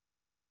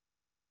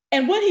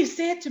 And what he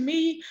said to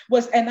me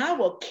was, and I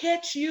will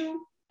catch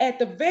you at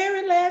the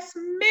very last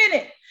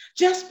minute,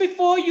 just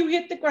before you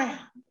hit the ground,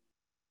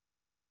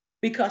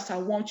 because I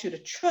want you to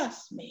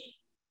trust me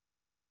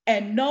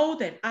and know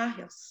that I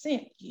have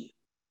sent you,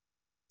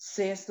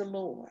 says the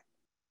Lord.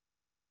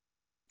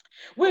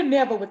 We're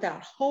never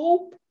without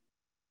hope.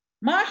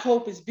 My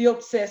hope is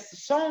built, says the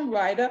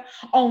songwriter,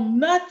 on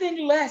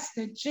nothing less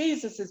than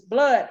Jesus'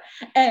 blood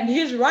and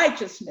his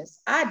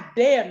righteousness. I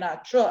dare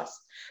not trust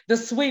the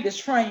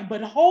sweetest frame,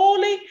 but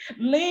wholly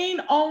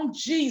lean on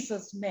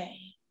Jesus'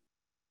 name.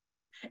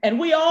 And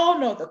we all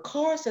know the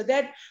chorus of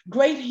that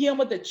great hymn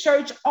of the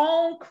church,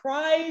 on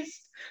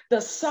Christ,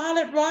 the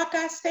solid rock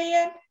I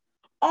stand,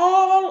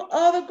 all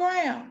other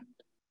ground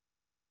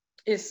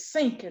is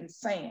sinking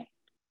sand.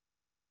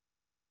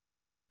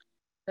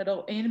 That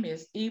old enemy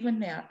is even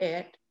now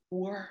at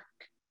work.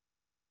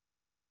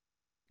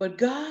 But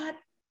God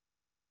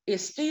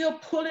is still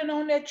pulling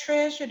on that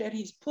treasure that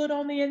he's put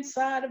on the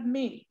inside of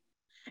me.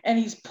 And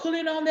he's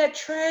pulling on that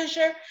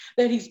treasure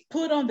that he's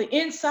put on the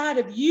inside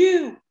of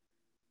you.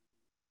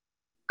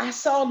 I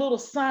saw a little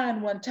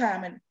sign one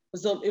time, and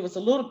it was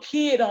a little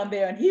kid on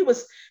there, and he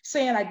was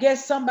saying, I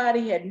guess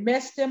somebody had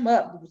messed him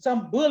up.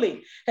 Some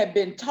bully had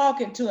been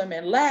talking to him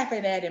and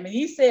laughing at him. And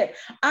he said,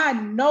 I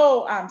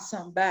know I'm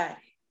somebody,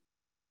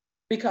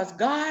 because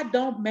God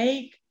don't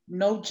make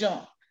no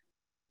junk.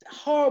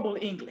 Horrible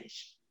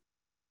English.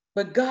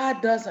 But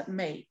God doesn't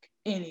make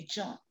any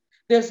junk.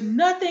 There's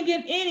nothing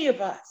in any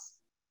of us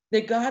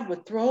that God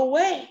would throw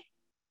away,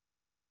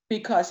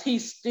 because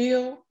he's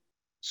still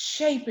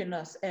shaping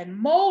us and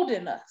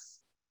molding us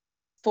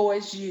for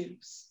his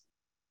use.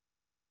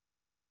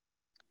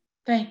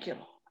 Thank you,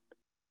 Lord.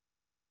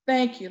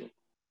 Thank you, Lord.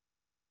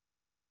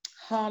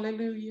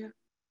 Hallelujah.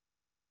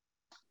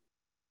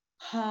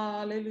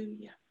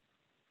 Hallelujah.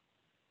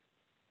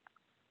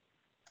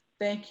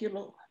 Thank you,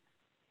 Lord.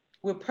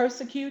 We're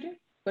persecuted,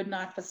 but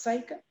not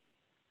forsaken.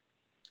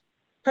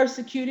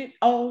 Persecuted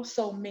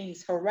also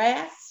means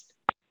harassed,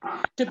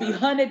 to be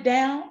hunted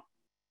down.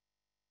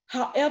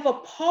 However,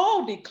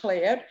 Paul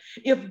declared,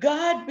 if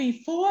God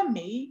be for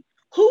me,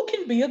 who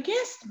can be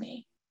against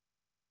me?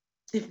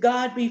 If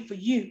God be for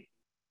you,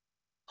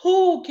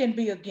 who can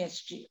be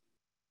against you?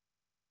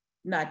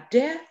 Not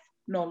death,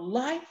 nor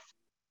life,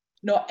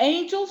 nor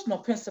angels,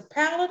 nor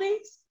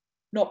principalities,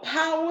 nor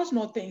powers,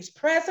 nor things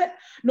present,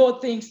 nor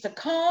things to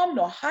come,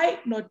 nor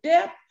height, nor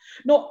depth,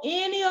 nor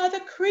any other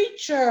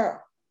creature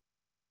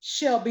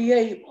shall be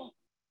able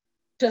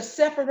to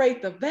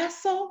separate the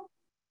vessel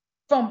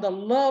from the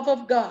love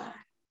of God,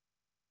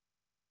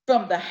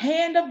 from the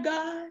hand of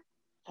God,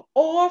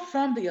 or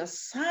from the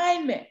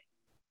assignment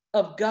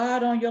of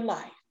God on your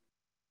life.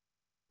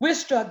 We're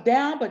struck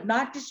down, but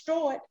not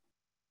destroyed.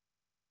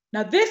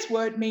 Now, this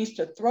word means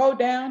to throw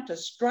down, to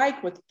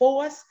strike with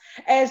force,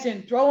 as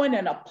in throwing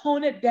an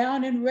opponent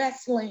down in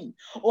wrestling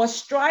or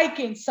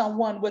striking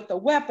someone with a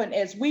weapon,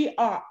 as we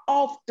are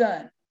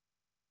often.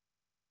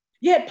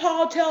 Yet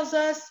Paul tells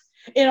us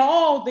in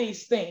all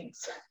these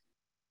things.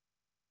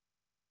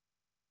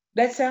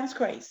 That sounds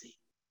crazy.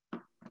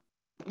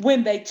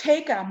 When they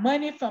take our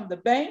money from the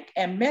bank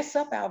and mess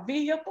up our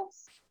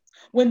vehicles,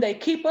 when they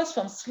keep us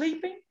from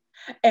sleeping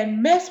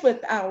and mess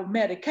with our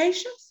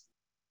medications,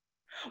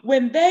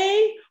 when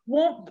they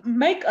won't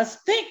make us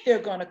think they're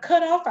going to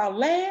cut off our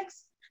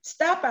legs,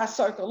 stop our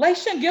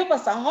circulation, give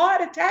us a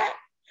heart attack,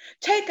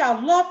 take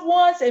our loved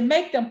ones and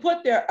make them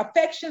put their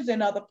affections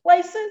in other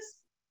places.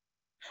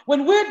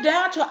 When we're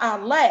down to our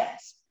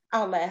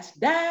last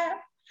dime,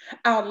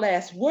 our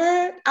last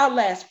word, our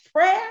last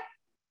prayer,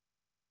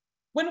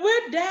 when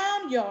we're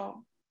down,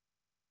 y'all,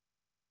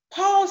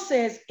 Paul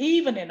says,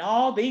 even in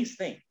all these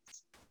things,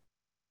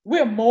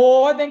 we're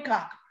more than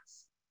conquerors.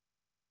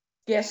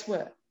 Guess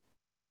what?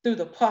 Through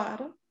the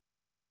Potter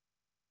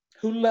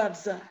who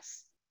loves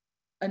us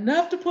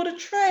enough to put a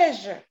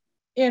treasure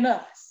in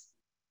us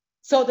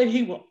so that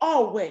he will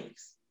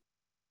always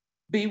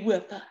be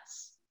with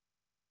us.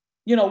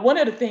 You know, one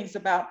of the things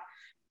about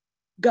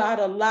God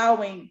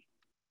allowing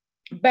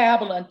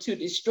Babylon to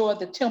destroy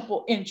the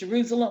temple in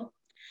Jerusalem,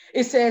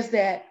 it says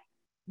that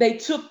they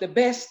took the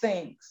best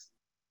things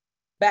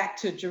back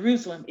to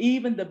Jerusalem,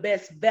 even the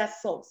best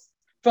vessels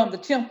from the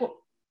temple.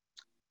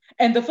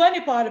 And the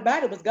funny part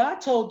about it was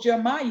God told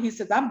Jeremiah, he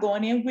says, I'm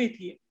going in with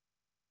you.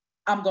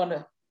 I'm going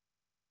to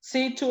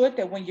see to it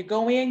that when you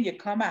go in, you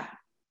come out.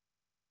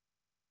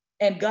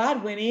 And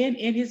God went in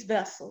his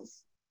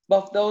vessels,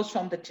 both those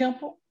from the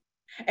temple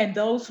and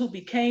those who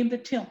became the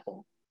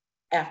temple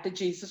after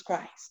Jesus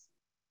Christ.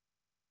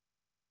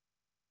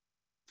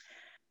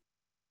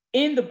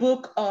 In the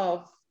book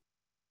of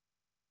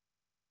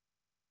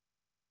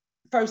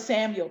 1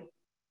 Samuel,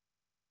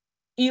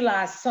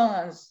 Eli's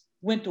sons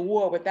went to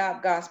war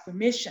without God's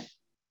permission.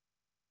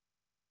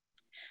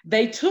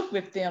 They took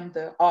with them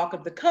the Ark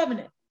of the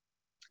Covenant.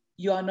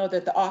 You all know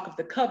that the Ark of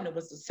the Covenant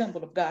was a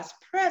symbol of God's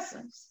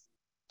presence.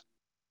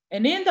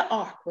 And in the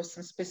Ark were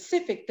some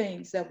specific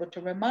things that were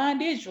to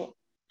remind Israel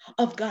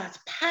of God's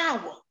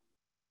power.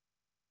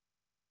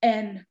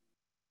 And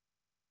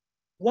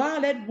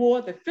while at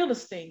war, the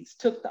Philistines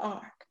took the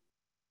Ark,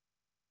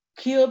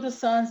 killed the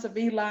sons of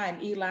Eli,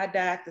 and Eli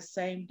died the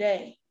same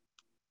day.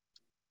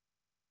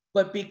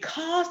 But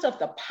because of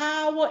the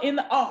power in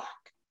the Ark,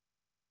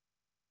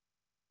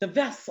 the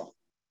vessel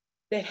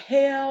that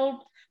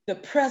held the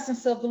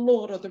presence of the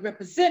Lord, or the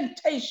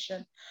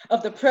representation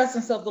of the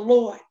presence of the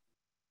Lord,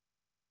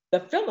 the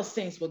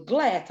Philistines were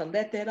glad to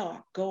let that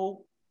Ark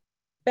go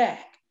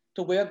back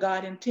to where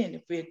God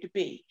intended for it to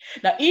be.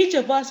 Now, each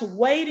of us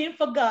waiting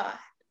for God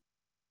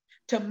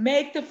to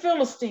make the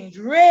Philistines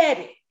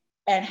ready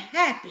and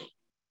happy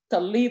to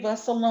leave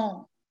us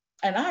alone.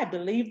 And I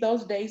believe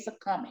those days are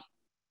coming.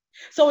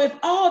 So if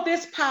all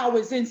this power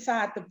is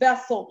inside the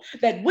vessel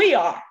that we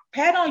are,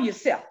 pat on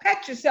yourself,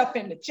 pat yourself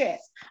in the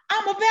chest.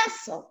 I'm a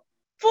vessel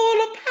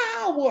full of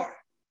power.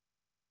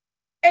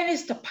 And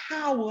it's the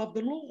power of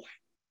the Lord.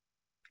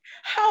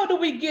 How do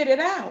we get it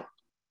out?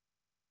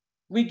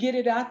 We get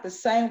it out the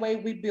same way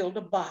we build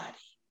a body.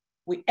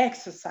 We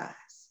exercise,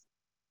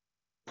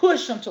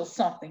 push until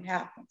something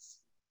happens,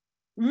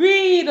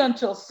 read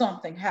until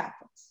something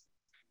happens,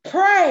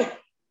 pray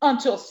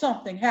until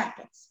something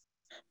happens,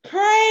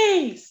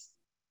 praise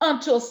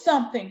until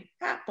something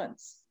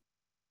happens,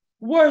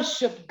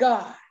 worship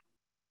God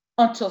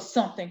until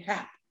something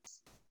happens.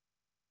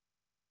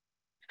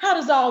 How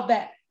does all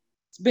that's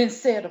been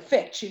said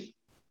affect you?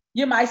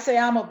 You might say,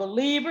 I'm a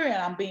believer,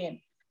 and I'm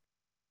being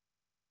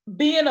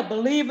a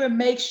believer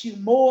makes you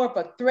more of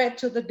a threat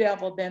to the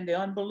devil than the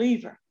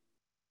unbeliever.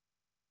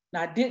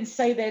 Now, I didn't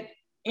say that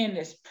in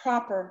its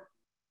proper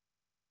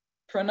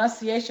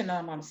pronunciation.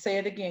 I'm going to say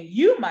it again.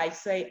 You might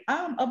say,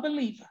 I'm a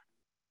believer.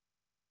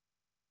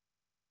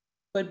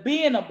 But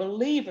being a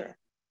believer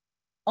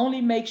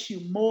only makes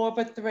you more of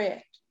a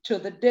threat to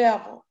the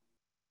devil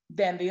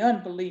than the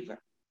unbeliever.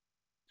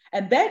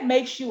 And that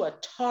makes you a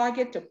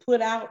target to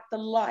put out the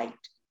light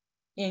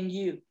in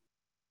you.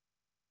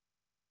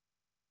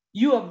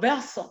 You a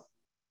vessel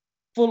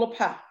full of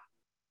power.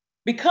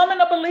 Becoming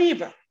a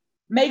believer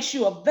makes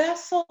you a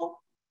vessel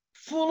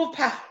full of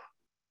power,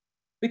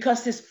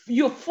 because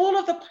you're full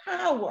of the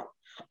power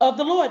of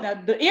the Lord. Now,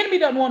 the enemy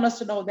doesn't want us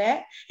to know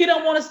that. He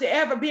don't want us to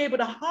ever be able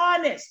to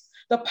harness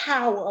the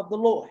power of the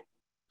Lord.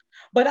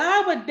 But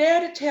I would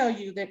dare to tell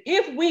you that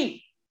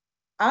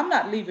I'm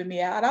not leaving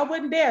me out. I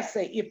wouldn't dare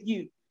say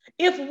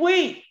if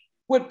we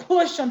would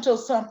push until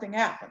something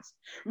happens,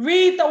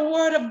 read the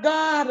word of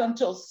God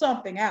until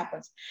something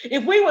happens,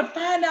 if we would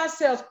find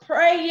ourselves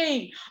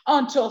praying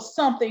until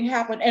something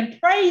happens, and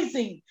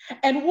praising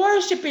and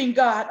worshiping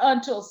God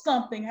until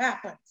something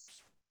happens,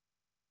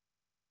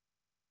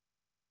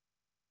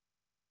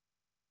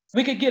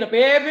 we could get up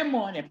every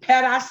morning,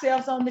 pat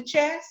ourselves on the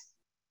chest,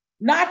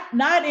 not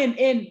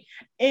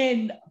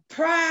in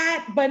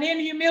pride, but in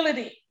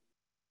humility.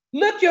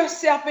 Look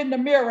yourself in the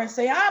mirror and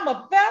say, I'm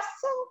a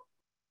vessel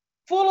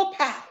full of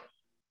power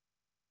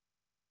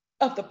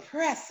of the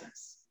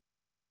presence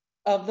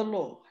of the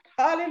Lord.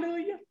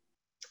 Hallelujah.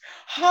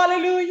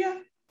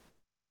 Hallelujah.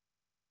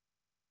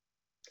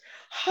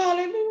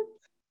 Hallelujah.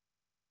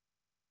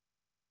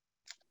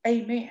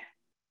 Amen.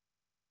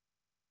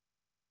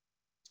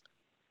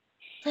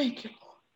 Thank you.